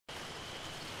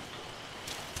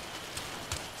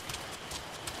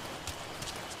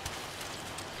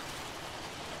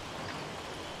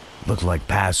Looked like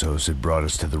Passos had brought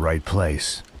us to the right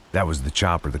place. That was the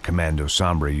chopper the Commando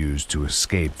Sombre used to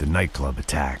escape the nightclub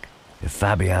attack. If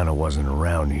Fabiana wasn't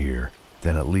around here,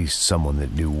 then at least someone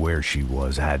that knew where she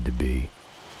was had to be.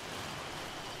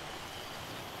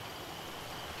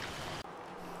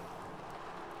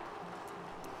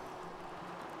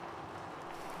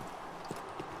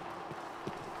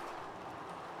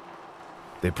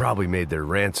 They probably made their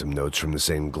ransom notes from the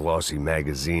same glossy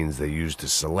magazines they used to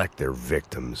select their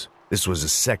victims. This was a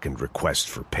second request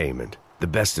for payment. The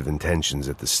best of intentions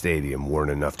at the stadium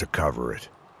weren't enough to cover it.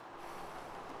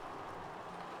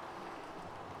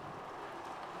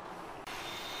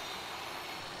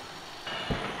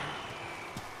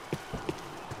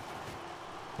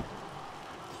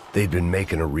 They'd been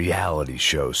making a reality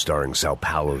show starring Sao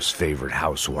Paulo's favorite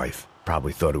housewife.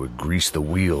 Probably thought it would grease the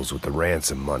wheels with the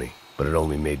ransom money, but it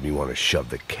only made me want to shove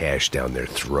the cash down their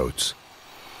throats.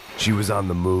 She was on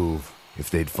the move. If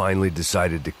they'd finally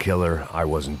decided to kill her, I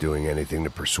wasn't doing anything to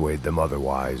persuade them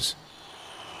otherwise.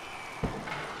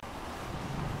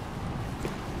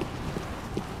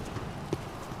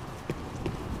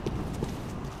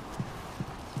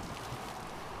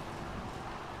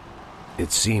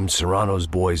 It seemed Serrano's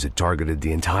boys had targeted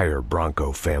the entire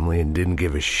Branco family and didn't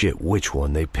give a shit which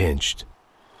one they pinched.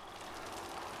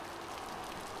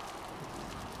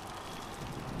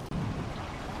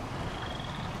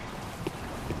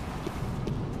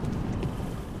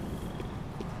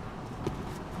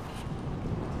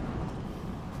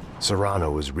 Serrano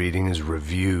was reading his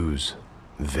reviews.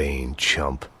 Vain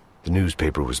chump. The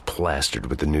newspaper was plastered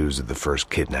with the news of the first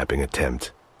kidnapping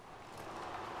attempt.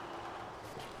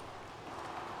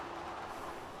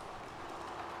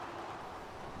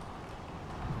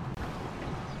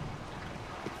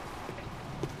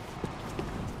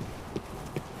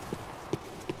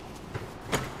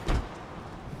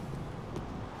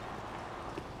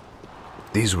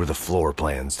 These were the floor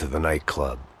plans to the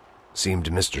nightclub.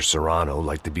 Seemed Mr. Serrano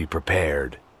liked to be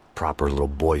prepared. Proper little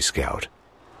Boy Scout.